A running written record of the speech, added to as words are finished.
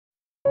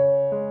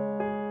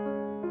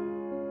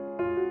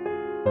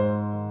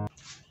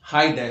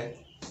Hi there,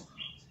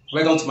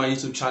 welcome to my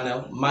YouTube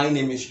channel. My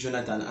name is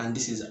Jonathan and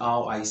this is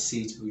how I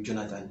see it with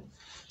Jonathan.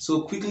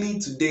 So quickly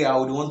today I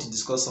would want to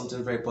discuss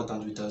something very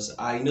important with us.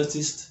 I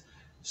noticed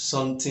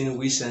something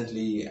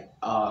recently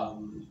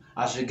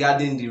as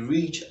regarding the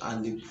rich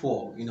and the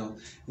poor. In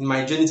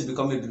my journey to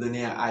become a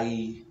billionaire,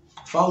 I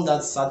found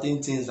that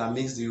certain things that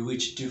makes the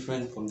rich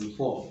different from the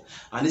poor,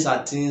 and these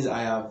are things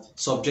I have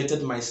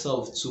subjected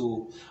myself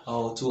to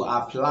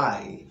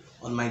apply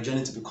on my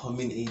journey to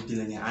becoming a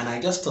billionaire. And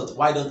I just thought,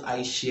 why don't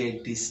I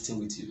share this thing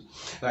with you?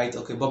 Right?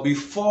 Okay, but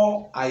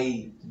before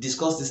I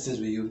discuss these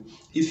things with you,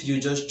 if you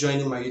just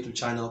joining my YouTube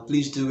channel,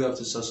 please do well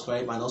to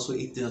subscribe and also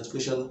hit the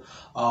notification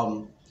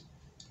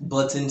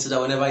button so that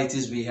whenever it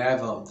is we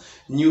have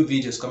new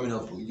videos coming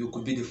up, you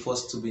could be the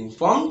first to be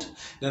informed.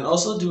 Then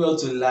also do well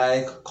to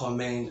like,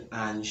 comment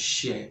and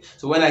share,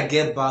 so when I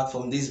get back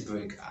from this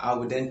break I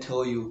will then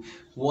tell you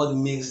what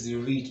makes the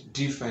rich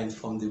different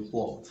from the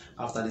poor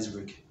after this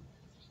break.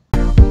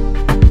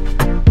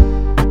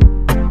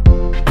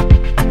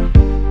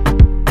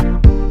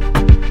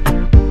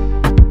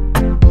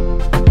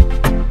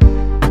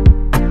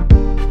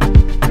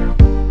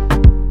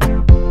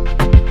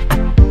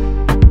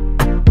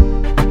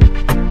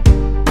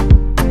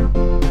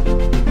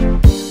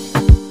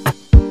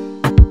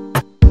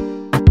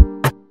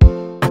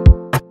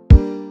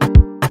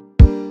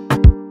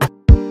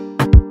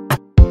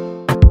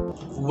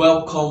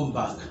 Welcome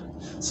back.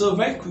 So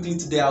very quickly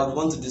today I would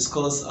want to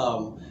discuss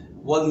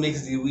what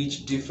makes the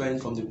rich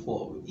different from the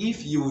poor.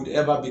 If you would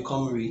ever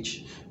become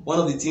rich, one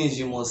of the things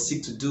you must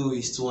seek to do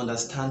is to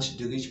understand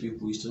the rich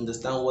people, is to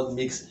understand what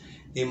makes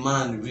a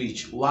man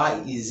rich.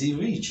 Why is he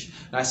rich?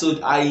 Right, so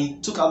I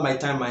took out my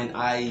time and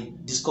I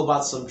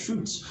discovered some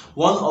truths.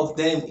 One of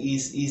them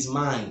is his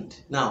mind.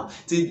 Now,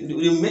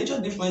 the major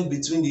difference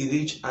between the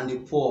rich and the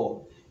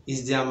poor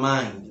is their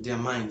mind.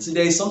 So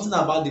there is something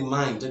about the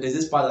mind. So there's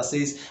this part that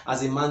says,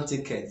 as a man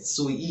thinketh,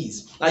 so he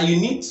is. Now you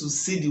need to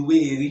see the way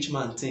a rich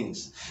man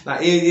thinks. Now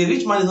a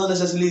rich man is not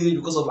necessarily rich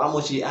because of how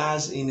much he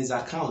has in his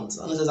account,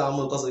 not necessarily how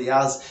much because he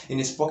has in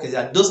his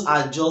pocket. Those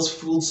are just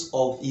fruits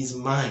of his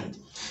mind.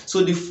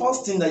 So the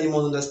first thing that you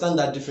must understand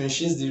that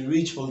differentiates the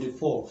rich from the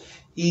poor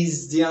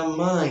is their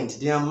mind.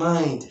 The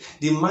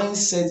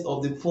mindset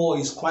of the poor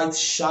is quite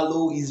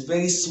shallow, is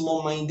very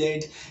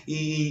small-minded,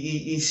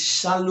 he is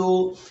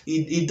shallow,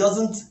 he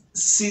doesn't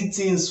see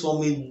things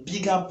from a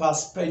bigger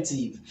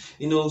perspective.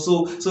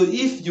 So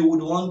if you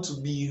would want to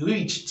be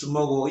rich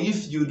tomorrow,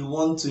 if you'd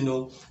want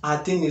to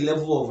attain a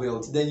level of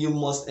wealth, then you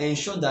must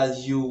ensure that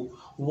you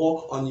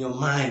work on your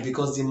mind,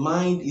 because the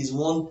mind is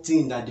one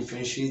thing that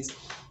differentiates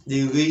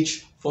the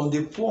rich from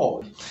the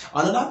poor.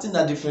 Another thing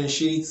that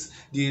differentiates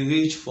the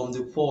rich from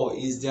the poor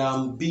is their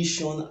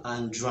ambition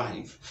and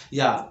drive.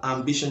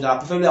 Ambition. That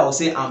preferably I would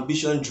say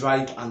ambition,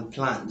 drive, and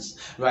plans.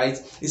 Right?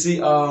 You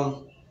see,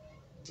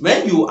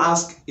 when you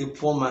ask a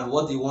poor man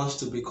what he wants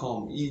to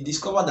become, you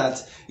discover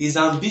that his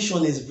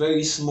ambition is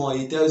very small.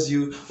 He tells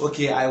you,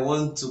 okay, I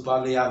want to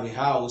probably have a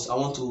house, I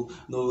want to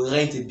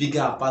rent a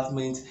bigger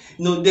apartment.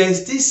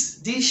 There's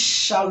this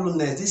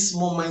shallowness, this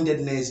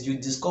small-mindedness you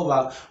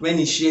discover when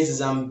he shares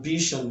his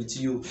ambition with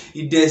you.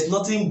 There's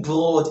nothing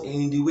broad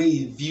in the way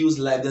he views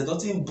life. There's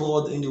nothing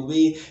broad in the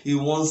way he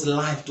wants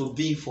life to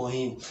be for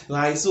him.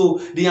 Right? So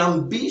the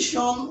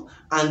ambition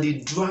and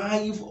the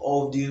drive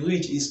of the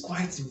rich is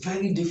quite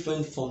very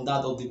different from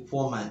that of the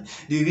poor man.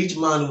 The rich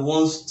man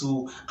wants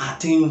to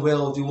attain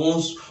wealth. He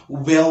wants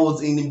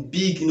wealth in a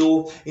big,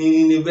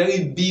 in a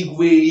very big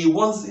way. He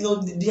wants,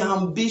 the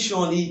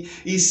ambition.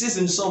 He sees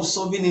himself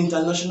solving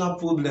international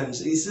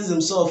problems. He sees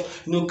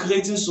himself,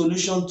 creating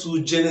solutions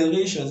to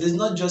generations. It's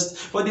not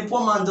just, but the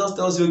poor man just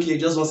tells you, okay, he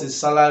just wants a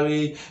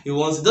salary. It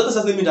doesn't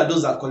necessarily mean that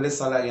those that collect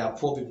salary are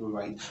poor people,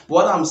 right? But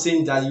what I'm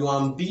saying is that your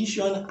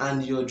ambition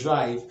and your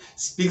drive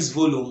speaks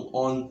volume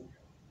on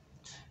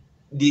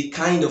the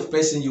kind of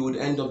person you would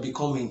end up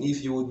becoming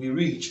if you would be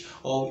rich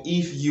or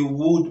if you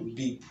would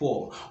be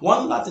poor.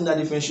 One other thing that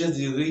differentiates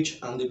the rich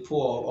and the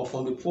poor, or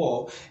from the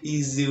poor,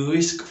 is the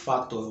risk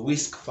factor.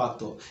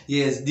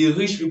 Yes, the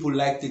rich people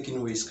like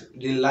taking risk.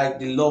 They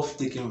love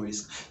taking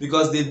risk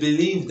because they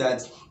believe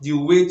that the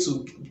way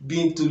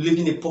to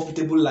living a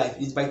profitable life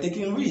is by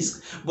taking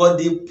risk. But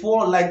the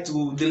poor like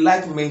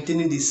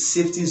maintaining the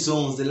safety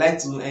zones. They like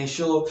to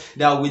ensure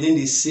they are within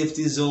the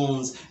safety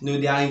zones.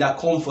 They are in their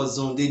comfort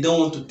zone. They don't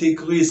want to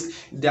take risk.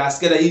 They are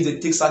scared that if they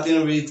take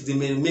certain risks, they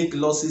may make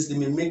losses, they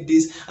may make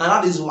this, and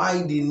that is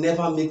why they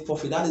never make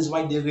profit. That is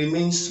why they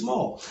remain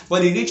small.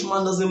 But the rich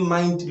man doesn't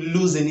mind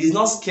losing. He's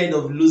not scared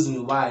of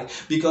losing. Why?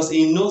 Because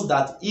he knows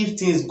that if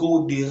things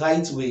go the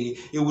right way,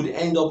 he would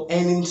end up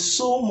earning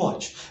so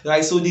much.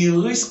 Right? So the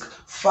risk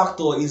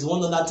factor is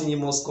one other thing you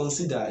must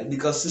consider,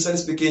 because sincerely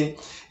speaking,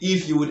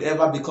 if you would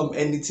ever become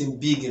anything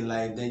big in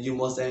life, then you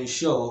must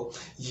ensure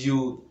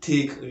you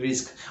take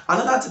risk.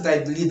 Another thing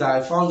that I believe that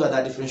I found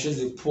that differentiates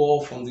the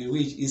poor from the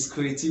rich is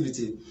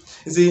creativity.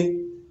 You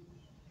see,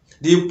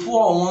 The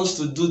poor wants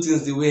to do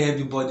things the way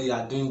everybody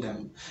are doing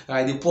them,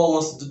 right? The poor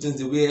wants to do things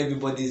the way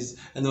everybody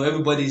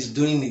is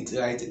doing it,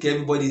 right? Okay,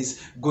 everybody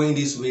is going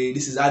this way.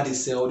 This is how they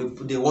sell.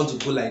 They want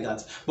to go like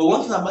that. But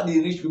one thing about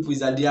the rich people is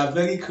that they are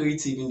very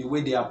creative in the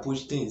way they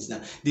approach things.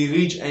 Now, the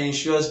rich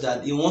ensures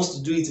that he wants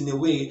to do it in a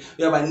way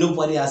whereby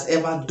nobody has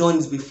ever done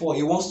it before.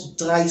 He wants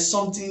to try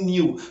something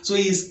new. So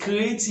he is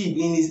creative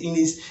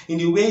in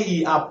the way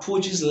he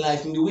approaches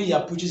life, in the way he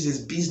approaches his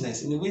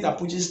business, in the way he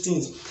approaches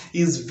things.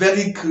 He is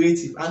very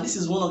creative, and this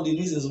is one of the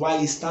reasons why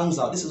he stands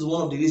out. This is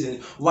one of the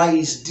reasons why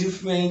he's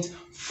different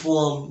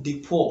from the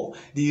poor.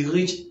 The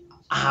rich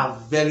are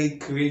very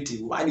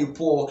creative, while the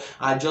poor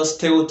are just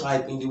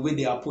stereotyped in the way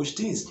they approach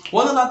things.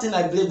 One other thing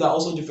I believe that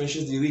also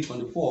differentiates the rich from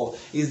the poor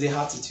is their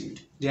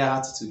attitude. Their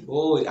attitude.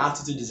 Oh,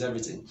 attitude is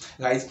everything,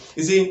 right?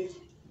 You see,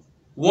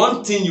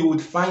 one thing you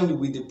would find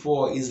with the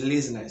poor is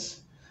laziness,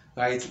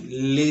 right?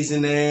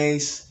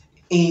 Laziness,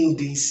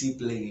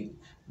 indiscipline.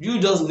 You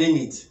just name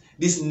it.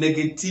 This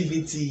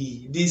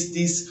negativity,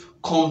 this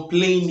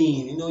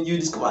complaining, you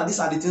discover these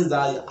are the things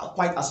that are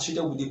quite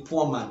associated with the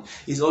poor man.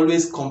 He's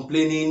always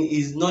complaining.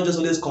 He's not just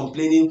always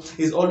complaining,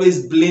 he's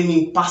always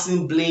blaming,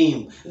 passing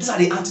blame. These are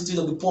the attitude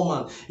of the poor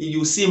man.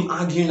 You see him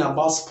arguing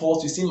about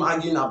sports, you see him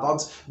arguing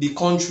about the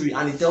country,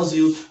 and he tells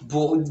you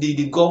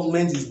the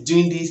government is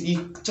doing this. He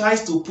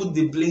tries to put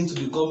the blame to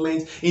the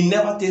government. He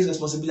never takes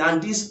responsibility,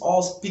 and this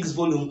all speaks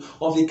volume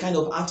of the kind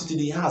of attitude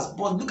he has.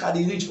 But look at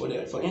the rich,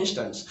 for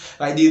instance,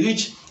 like the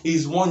rich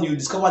is one, you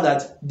discover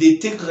that they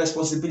take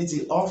responsibility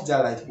of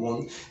their life.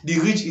 One, the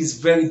rich is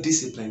very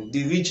disciplined.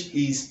 The rich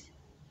is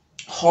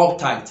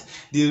uptight.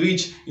 The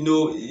rich,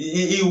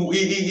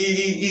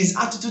 his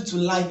attitude to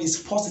life is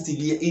positive.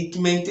 He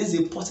maintains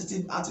a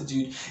positive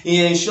attitude.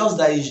 He ensures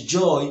that his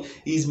joy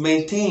is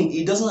maintained.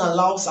 He doesn't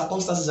allow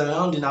circumstances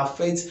around him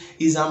affect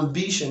his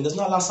ambition. Does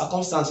not allow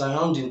circumstances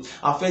around him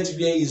affect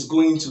where he's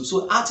going to.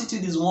 So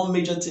attitude is one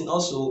major thing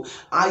also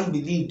I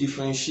believe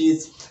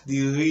differentiates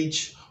the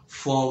rich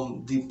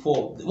from the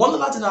poor. One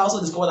other thing I also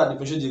discovered that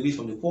differentiates the rich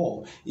from the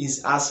poor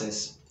is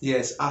access.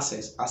 Yes,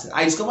 access.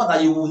 I discovered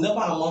that you will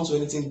never amount to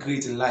anything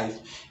great in life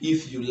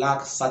if you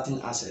lack certain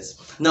access.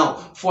 Now,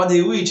 for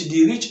the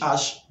rich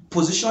has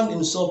positioned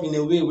himself in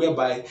a way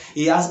whereby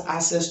he has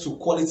access to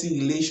quality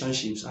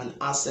relationships and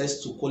access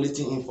to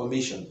quality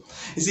information.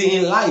 You see,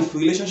 in life,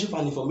 relationship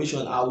and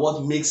information are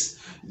what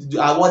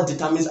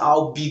determines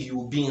how big you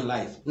will be in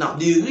life. Now,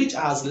 the rich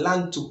has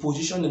learned to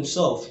position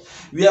himself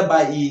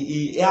whereby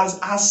he has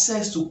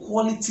access to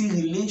quality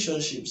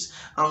relationships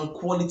and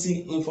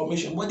quality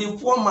information. But the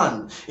poor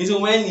man,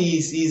 when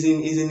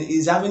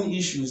he's having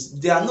issues,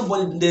 he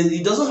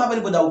doesn't have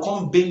anybody that will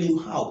come bail him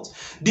out.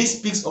 This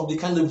speaks of the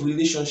kind of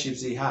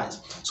relationships he has.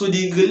 So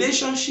the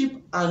relationship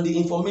and the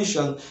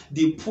information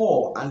the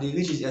poor and the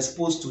rich is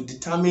exposed to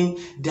determine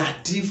their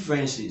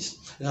differences,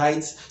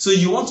 right? So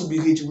you want to be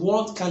rich,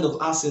 what kind of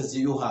access do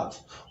you have?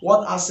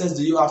 What access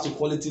do you have to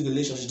quality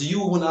relationships? Do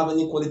you even have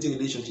any quality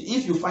relationship?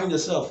 If you find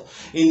yourself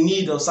in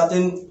need of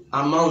certain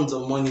amount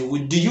of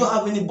money, do you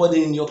have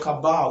anybody in your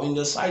cabal, in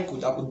your cycle,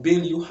 that could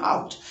bail you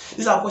out?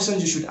 These are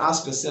questions you should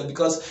ask yourself,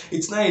 because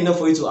it's not enough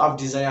for you to have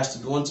desires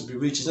to want to be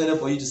rich. It's not enough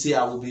for you to say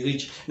I will be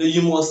rich.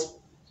 You must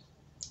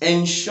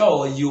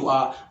ensure you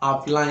are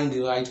applying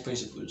the right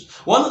principles.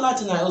 One other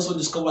thing I also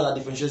discovered that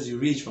differentiates the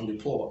rich from the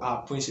poor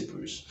are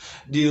principles.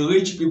 The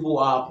rich people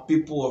are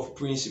people of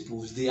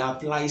principles. They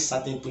apply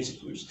certain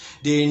principles.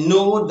 They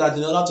know that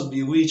in order to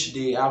be rich,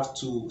 they have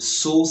to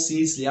sow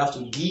seeds, they have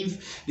to give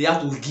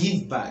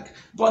back.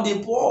 But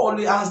the poor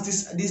only has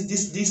this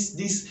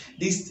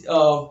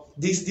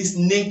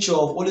nature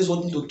of always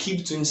wanting to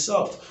keep to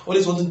himself,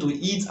 always wanting to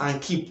eat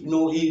and keep.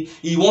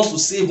 He wants to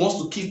save,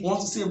 wants to keep,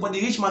 wants to save. But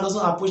the rich man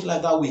doesn't approach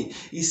like that way.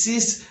 He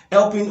sees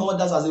helping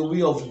others as a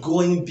way of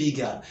going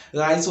bigger,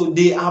 right? So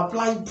they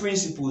apply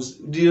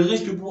principles. The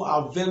rich people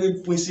are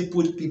very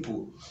principled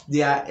people.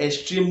 They are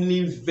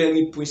extremely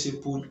very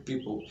principled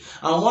people.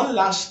 And one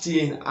last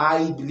thing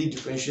I believe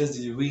differentiates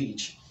the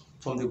rich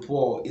from the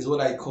poor is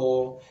what I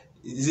call,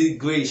 is it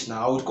grace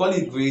now? I would call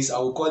it grace. I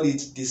would call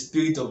it the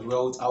spirit of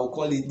wealth. I would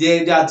call it,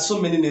 there are so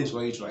many names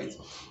for it, right?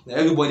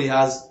 Everybody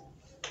has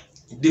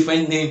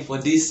different name for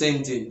this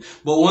same thing.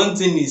 But one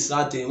thing is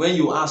certain, when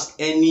you ask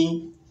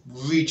any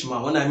rich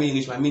man, when I mean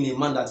rich man, I mean a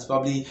man that's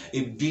probably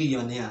a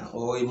billionaire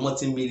or a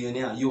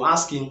multi-millionaire, you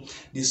ask him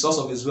the source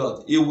of his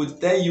wealth, he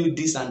would tell you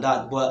this and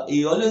that, but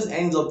he always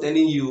ends up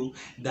telling you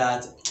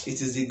that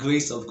it is the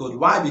grace of God.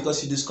 Why?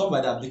 Because you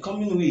discover that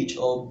becoming rich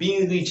or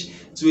being rich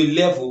to a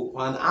level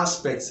or an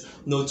aspect,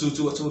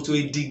 to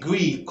a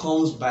degree,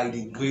 comes by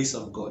the grace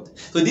of God.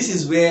 So this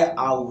is where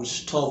I will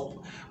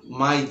stop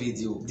my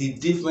video, the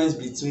difference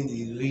between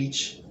the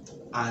rich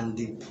and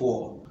the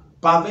poor.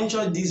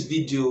 Peradventure this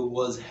video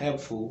was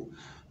helpful.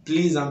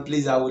 Please and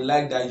please, I would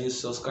like that you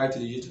subscribe to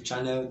the YouTube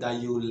channel,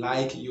 that you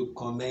like, you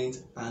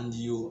comment, and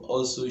you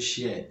also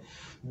share.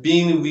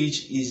 Being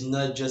rich is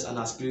not just an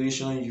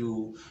aspiration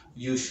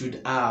you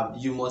should have.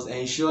 You must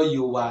ensure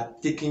you are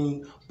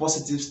taking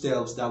positive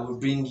steps that will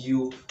bring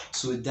you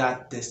to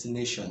that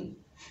destination.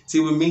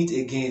 Till we meet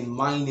again,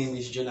 my name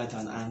is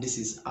Jonathan, and this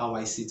is how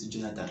I see to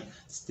Jonathan.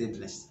 Stay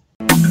blessed.